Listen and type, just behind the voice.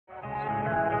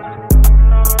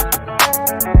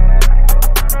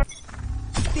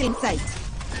in sight.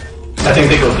 I think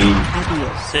they go B.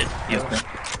 Sit.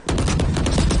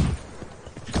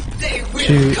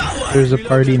 Shoot, there's a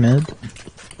party mid.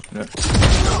 Yep. On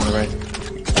the right.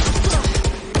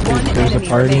 There's a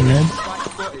party mid.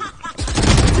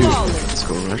 Let's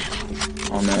go rush.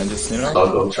 Oh man, just I'll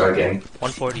go try again.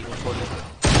 140.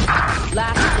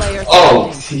 Last player.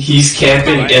 Oh, he's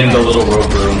camping in the little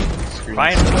rope room.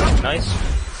 Ryan, nice.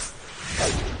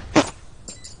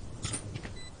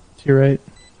 To your right.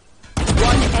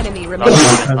 One enemy remaining.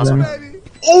 Heaven.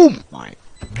 Oh my.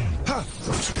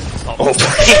 Oh.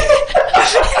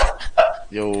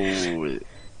 Yo. You're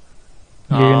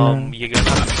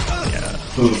gonna.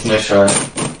 Yeah. Oof, nice try.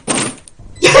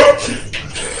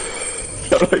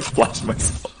 How do I flash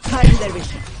myself? Cutting their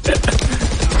vision.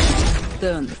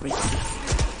 Turn the bridge.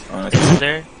 Is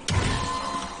there?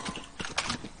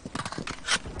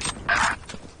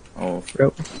 Oh,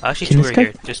 Bro, Actually, can two this are guy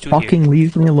here. Just two here. fucking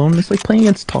leave me alone? It's like playing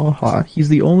against Taha. He's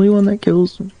the only one that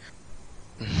kills me.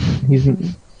 He's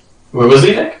Where was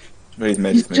he, Nick? he's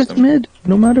mid. he's just mid.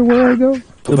 No matter where I go,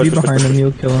 he'll be behind him.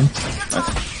 You'll kill him.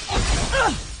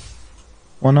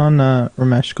 One on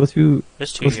Ramesh. Go through.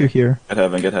 There's two Go through here. Get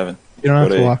heaven, get heaven. You don't have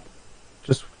Go to to A. walk.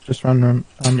 Just run.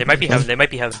 They might be heaven. They might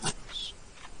be heaven.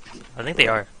 I think they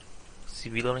are. See,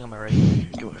 reloading on my right.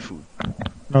 Get my food.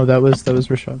 No, that was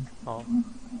Rashad. Oh.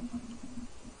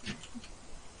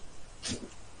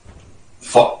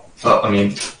 Fuck. I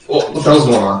mean, what the hell's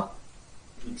going on?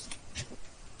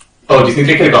 Oh, do you think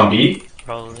they could have gone B?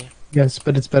 Probably. Yes,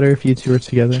 but it's better if you two are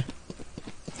together.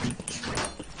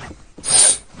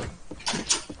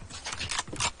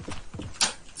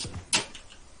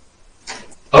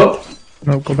 Oh,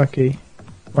 No, go back A.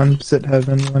 One sit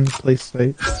heaven, one place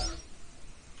site.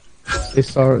 They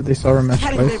saw Ramesh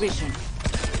Cutting their twice. vision.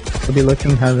 They'll be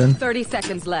looking heaven. 30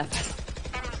 seconds left.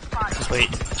 Wait.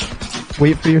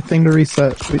 Wait for your thing to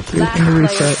reset. Wait for your Last thing to player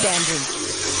reset. standing.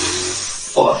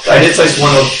 fuck. I hit size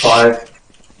 105.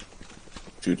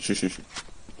 Shoot.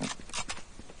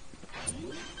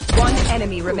 One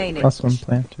enemy remaining. Plus one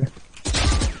planter.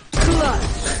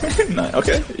 Nice.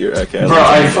 Okay, you're okay. Bro,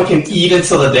 I fucking eat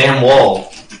into the damn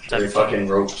wall. They fucking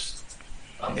ropes.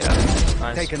 Yeah.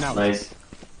 Nice. Taken out. Nice.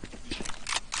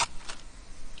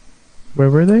 Where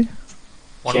were they?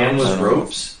 Cam was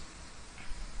ropes.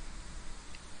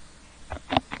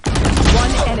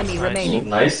 One enemy Nice. remaining.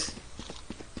 Nice.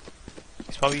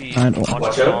 He's probably I don't- watching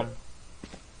Watch out. bomb.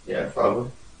 Yeah, probably.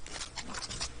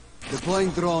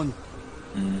 Deploying drone.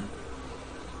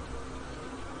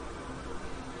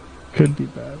 Could be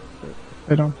bad, but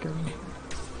I don't get it.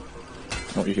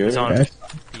 Oh, you hear He's it? on Okay.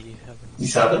 B heaven.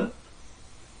 He's having?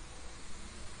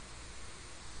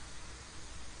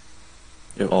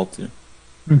 You have ult too.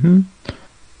 Mm-hmm.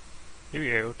 You're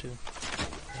arrow too.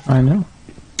 I know.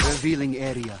 Revealing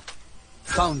area.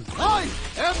 Found. I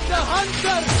am the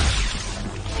hunter!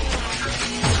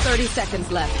 30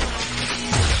 seconds left.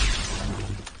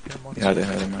 Yeah, they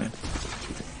had him right.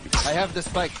 I have the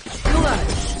spike.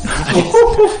 Clutch.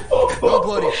 Don't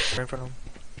worry. Right in front of him.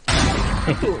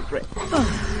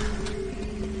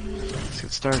 Let's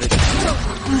get started.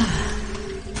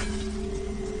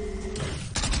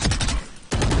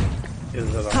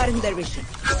 Cutting their vision.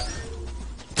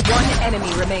 One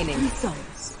enemy remaining.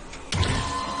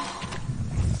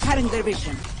 Cutting their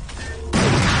vision. 30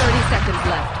 seconds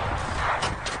left.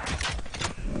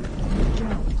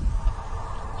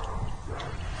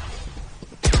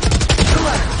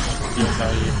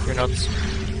 You're nuts.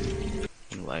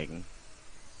 I'm lagging.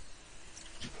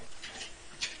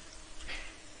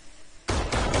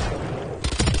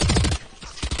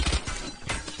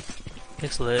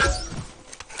 Nick's lit.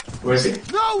 Where is he?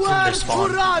 Nowhere Their to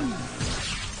spawn. run!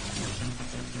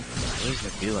 Where's the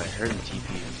deal? I heard him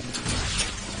TP.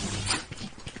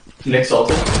 Nick's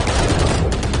ulted.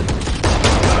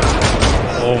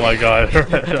 Oh my god.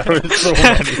 That was so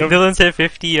random. Dylan's hit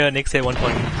 50, Nick's hit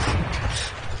 120.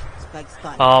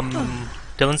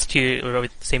 Dylan's to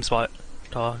same spot,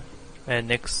 and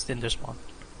Nick's in their spawn.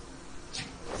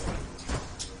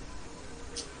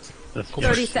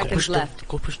 30 seconds left.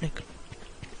 Go push Nick.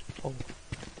 Oh.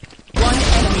 One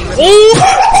enemy remaining. Oh!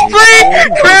 Spring!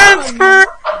 Transfer!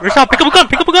 Rashad, pick up a gun!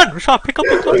 Pick up a gun! Rashad, pick up a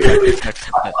gun!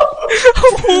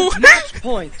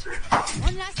 Point.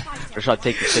 Rashad,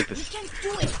 take this.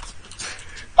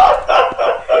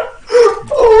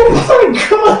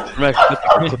 Oh my god!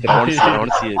 Flip it. I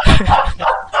wanna see it.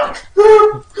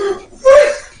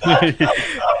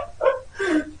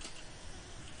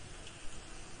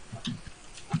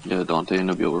 Yeah, Dante and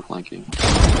Nabil were flanking.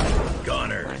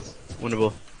 Goner. Nice.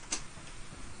 Winnable.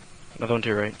 Another one to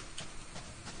your right.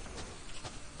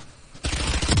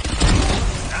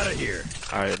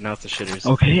 Alright, now it's the shitters.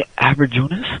 Okay, average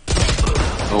Jonas.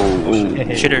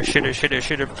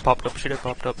 Shitter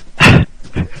popped up,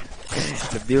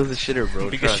 The Beal's a shitter, bro.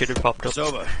 Biggest Trust. shitter popped up.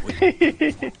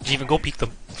 Did you even go peek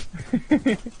them?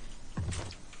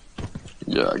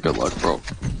 Yeah, good luck, bro.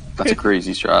 That's a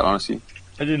crazy strat, honestly.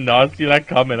 I did not see that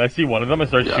coming. I see one of them. I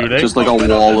start Yeah, shooting. just like a wall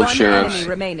of One sheriffs. enemy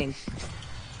remaining.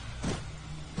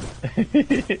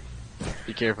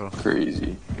 Be careful.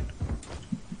 Crazy.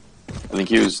 I think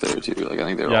he was there too. Like I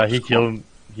think they were. Yeah, all he just killed.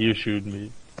 He shooted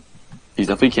me. He's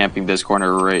definitely camping this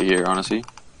corner right here, honestly.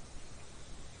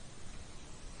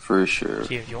 For sure.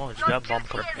 See if you want, just grab bomb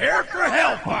cover.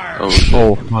 Oh, shit.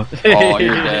 Oh, fuck. Oh,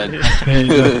 you're dead.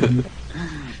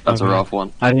 That's a rough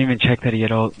one. I didn't even check that he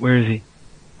had all. Where is he?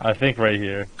 I think right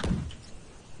here.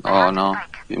 Oh no,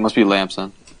 it must be lamps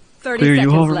then. 30 Clear you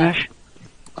seconds over, left. Mash?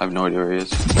 I have no idea where he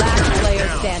is. Last player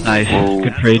standing. Nice. Whoa.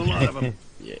 Good trade.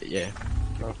 Yeah.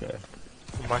 Okay.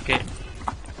 Market.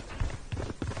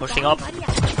 Pushing up.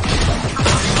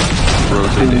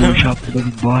 Rotating. Shot the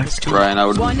living boy. Ryan, I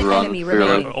would One run. enemy Here,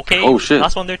 remaining. like- Okay. Oh shit.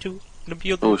 Last one there too.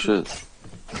 Nabil. Oh shit.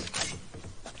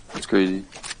 That's crazy.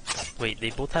 Wait, they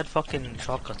both had fucking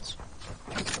shotguns.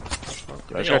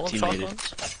 Did Rush they our all have teammated.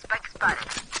 shotguns?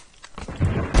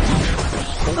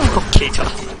 Okay,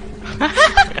 John.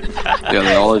 Yeah,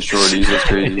 they all had shorties. That's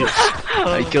crazy.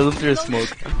 I killed him through smoke.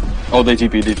 Oh, they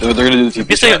TP'd. They're gonna do the TP.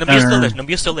 Nabil's still there. shot. Nabil's still there.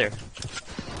 Nabil's still there.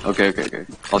 Okay.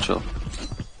 I'll chill.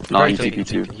 No, he TP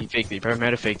too. He faked it. He probably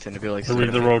might have faked it and be like, So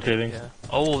they're rotating. Yeah.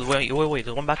 Oh wait,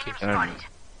 there's one back here.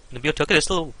 Nabil took it. There's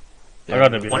still I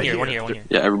got Nabil. one here.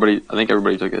 Yeah, everybody. I think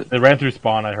everybody took it. They ran through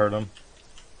spawn. I heard them.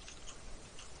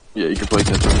 Yeah, you can play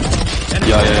catch up.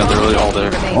 Yeah. They're really all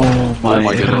there. Oh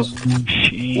my goodness.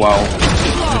 goodness. Wow.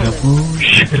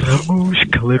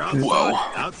 Ramoosh clipped it.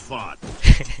 Wow. Outfought.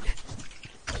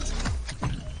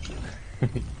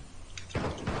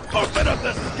 Open up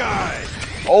the sky.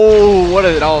 oh, what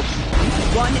an all.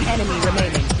 One enemy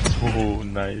remaining. Oh,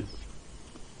 nice.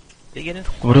 they get in.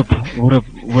 What a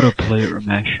play,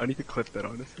 Ramesh. I need to clip that,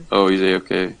 honestly. Oh, he's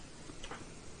AFK.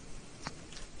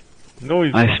 No,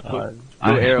 he's I not. spoke.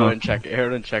 Do arrow and check.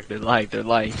 Arrow and check. They're lying. Okay.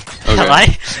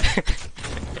 Lie?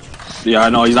 Yeah,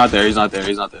 no, he's not there.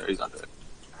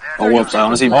 Oh, whoops! I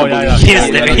honestly. Oh, yeah. He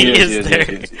is there. He Yes, is yes,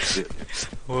 there. yes, yes.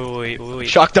 Wait.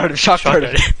 Shock dart him. Shock dart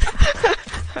him.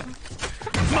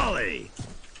 Molly.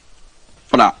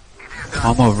 But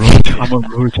I'm a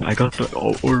roach. I got the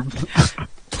orb.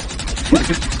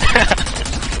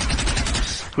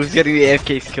 Who's getting the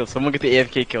AFK kill? Someone get the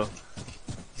AFK kill.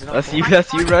 That's you,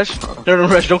 Rush. No,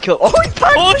 Rush, don't kill him. Oh, he's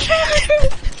back! Oh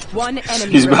shit! One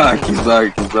enemy he's remaining.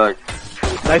 back. He's back.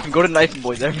 Knife him, go to knife him,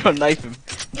 boys. Everyone knife him.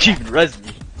 Even res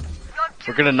me.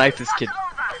 We're gonna knife this kid.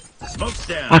 Smoke's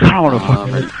down. I kind of want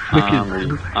to I'm fucking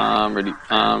ready. I'm ready.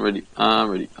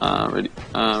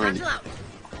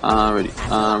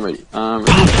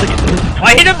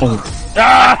 I hit him!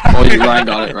 Oh, you Ryan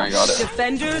got it.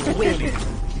 Defenders win.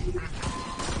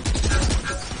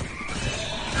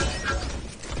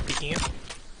 Peeking you.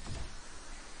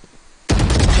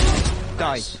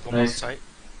 Die. One more site.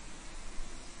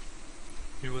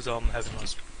 He was heaven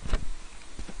last.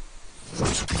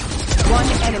 One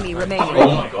enemy remaining.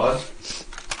 Oh my god.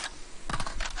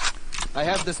 I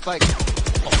have the spike.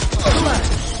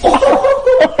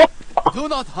 Do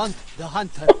not hunt the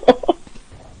hunter.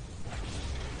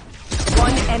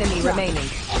 One enemy remaining.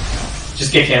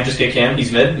 Just get cam.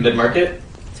 He's mid market.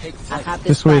 Take I flight. have this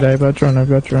Just wait, spike. I've got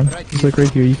drone. He's like right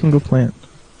here, you can go plant.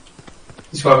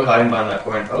 He's probably hiding behind that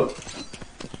corner. Oh,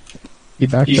 He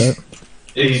backed He's- up.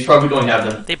 he's probably going to have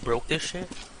them. They broke this shit.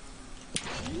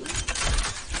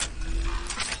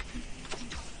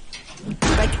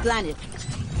 Spike planet.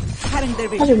 Cutting their I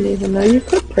vision. didn't even know you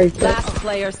could break that. Last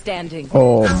player standing.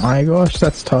 Oh my gosh,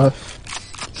 that's tough.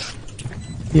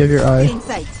 You have your eye. In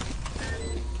sight.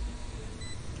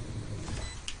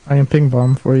 I can ping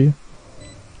bomb for you.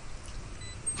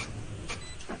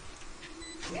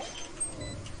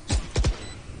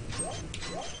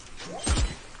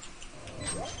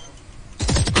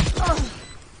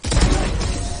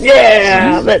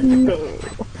 Yeah, let's go.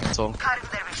 That's all.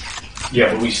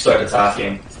 Yeah, but we start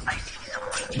attacking.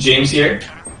 James here.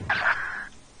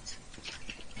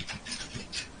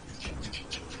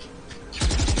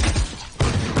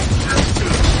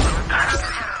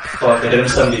 Fuck, I hit him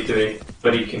 73,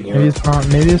 but he can hear Maybe me. it's not.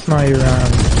 Maybe it's not your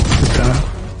round. This round.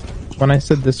 When I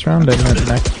said this round, I meant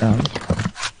next round.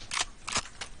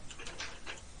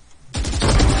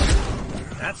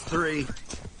 That's three.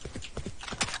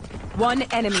 One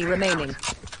enemy remaining.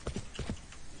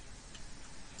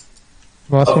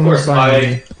 Last Of one was course, by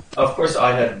me.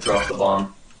 I had dropped the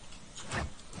bomb.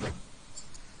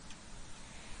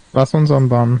 Last one's on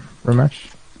bomb.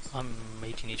 Ramesh. I'm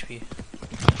 18 HP.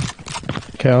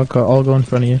 Okay, I'll go in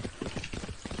front of you.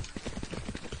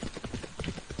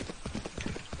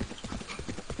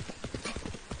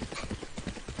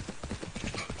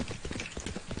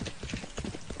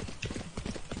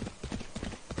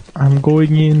 I'm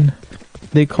going in.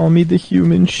 They call me the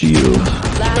human shield.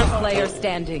 Last player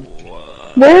standing.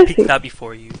 Where is Pick he? that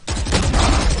before you.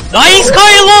 Nice,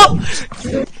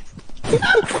 Kylo!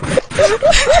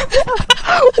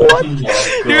 Oh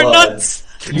my You're God. nuts!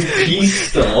 You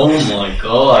beast! Oh my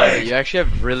god. You actually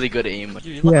have really good aim.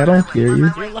 You're Yeah, I don't fear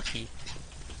you. You're lucky.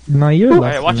 No, you're lucky,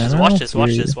 Alright, watch man. this, I watch don't this, fear watch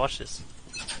you. this, watch this.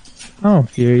 I don't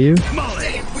fear you.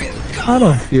 I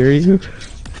don't fear you.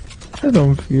 I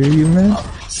don't fear you, man.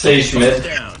 Sage mid.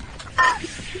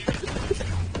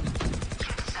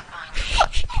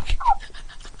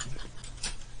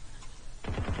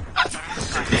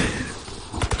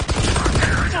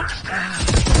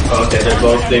 Okay,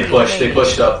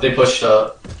 they pushed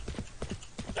up.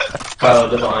 Kyle,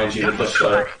 they're behind you, they pushed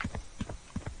up.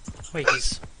 Wait,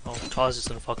 he's... Oh, Taw's just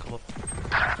gonna fuck him up.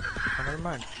 Oh, never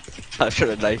mind. I should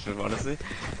have knifed him, honestly.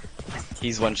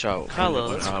 He's one shot. Kylo,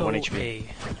 let's go 1 HP. A.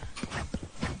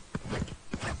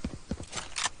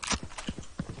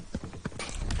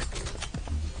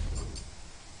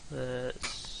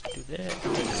 Let's do that.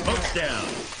 Smoke's down.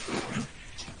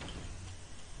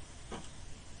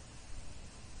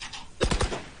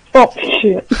 Oh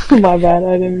shit. My bad,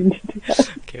 I didn't mean to do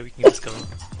that. Okay, we can just go.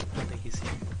 I think he's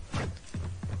here.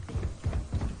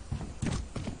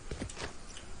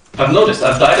 I've noticed,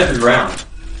 I've died every round.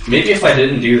 Maybe if I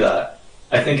didn't do that,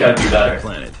 I think I'd be better.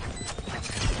 Planet.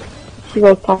 He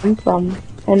will come from.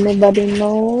 Anybody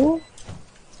know?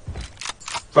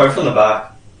 Probably from the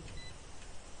back.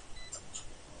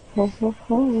 Ho ho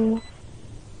ho.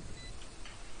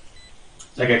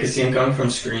 Like I could see him coming from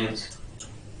screens.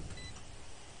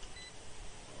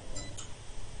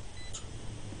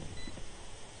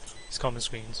 He's common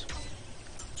screens.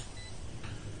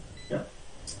 Yeah.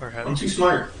 Or I'm heaven. too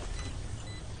smart.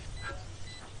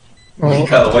 Oh,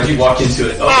 Kyle, why'd you walk into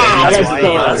it?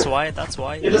 Okay, That's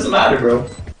why. It doesn't matter, bro.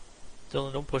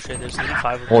 Dylan, don't push it. There's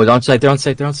 85 of them. Oh, they're on site, they're on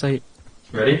site, they're on site.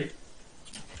 Ready?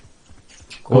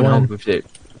 Go Go down on. with it.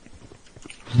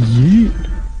 yeet.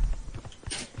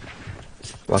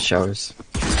 Watch showers.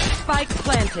 Spike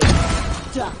planted.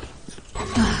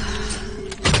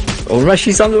 Oh, right,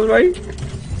 she's on the right.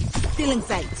 Stealing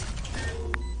sight.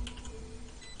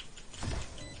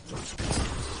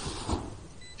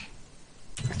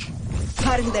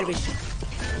 Cutting their vision.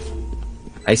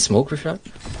 Nice smoke, Rashad.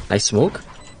 Nice smoke.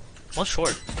 One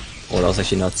short. Oh, that was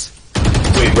actually nuts.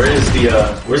 Wait, where's the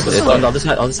It's on the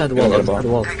spike? other side of the wall, other side of the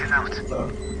wall.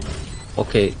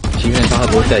 Okay, Jimmy and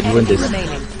Taha both dead, you win this.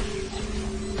 Remaining.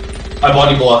 I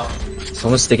body block.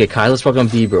 Someone stick it, Kyle's probably on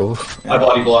B, bro. I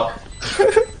body block.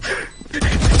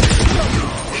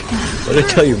 What did I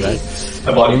tell you, man?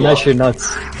 I body You block. guys are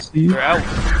nuts. See? They're out.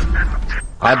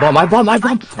 I bomb.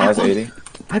 That's 80.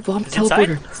 I bomb It's inside.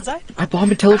 teleporter. It's inside. I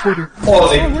bomb a teleporter. Oh,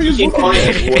 they keep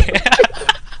playing.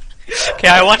 Okay,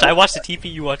 I watched the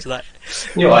TP. You watch that.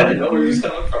 Yo, I didn't know where he was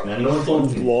coming from, man. No one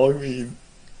told me.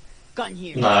 Gun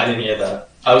here. Nah, I didn't hear that.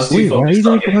 I was too Wait, why are you focused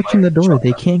on guys getting watching my- the door?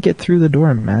 They can't get through the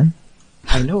door, man.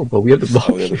 I know, but we have the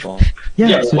bomb. Yeah,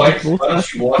 Yeah, so why, just both why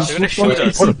don't you watch They're gonna it? shoot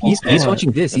us. Hold on, he's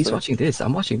watching this. He's watching this.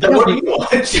 I'm watching Then this. what are you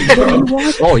watching,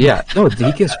 bro? Oh yeah, no,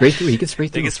 he can spray through. He can spray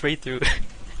They through. get straight through.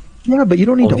 Yeah, but you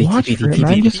don't need Oh, to they watch TP, for it, they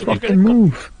man. TP. Just They're fucking gonna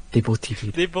move. They both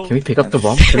TP. They both. Can we pick up the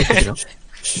bomb? Can we pick it up?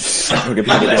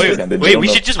 Wait, we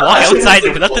should just walk outside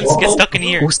and let them get stuck in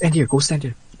here. Go stand here. Go stand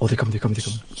here. Oh, they're coming. They're coming. They're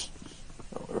coming.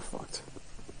 We're fucked.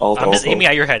 I'm just aiming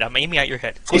at your head. I'm aiming at your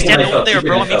head. Go stand over there,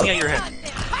 bro. I'm aiming at your head.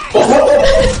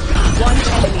 One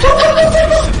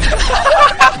enemy.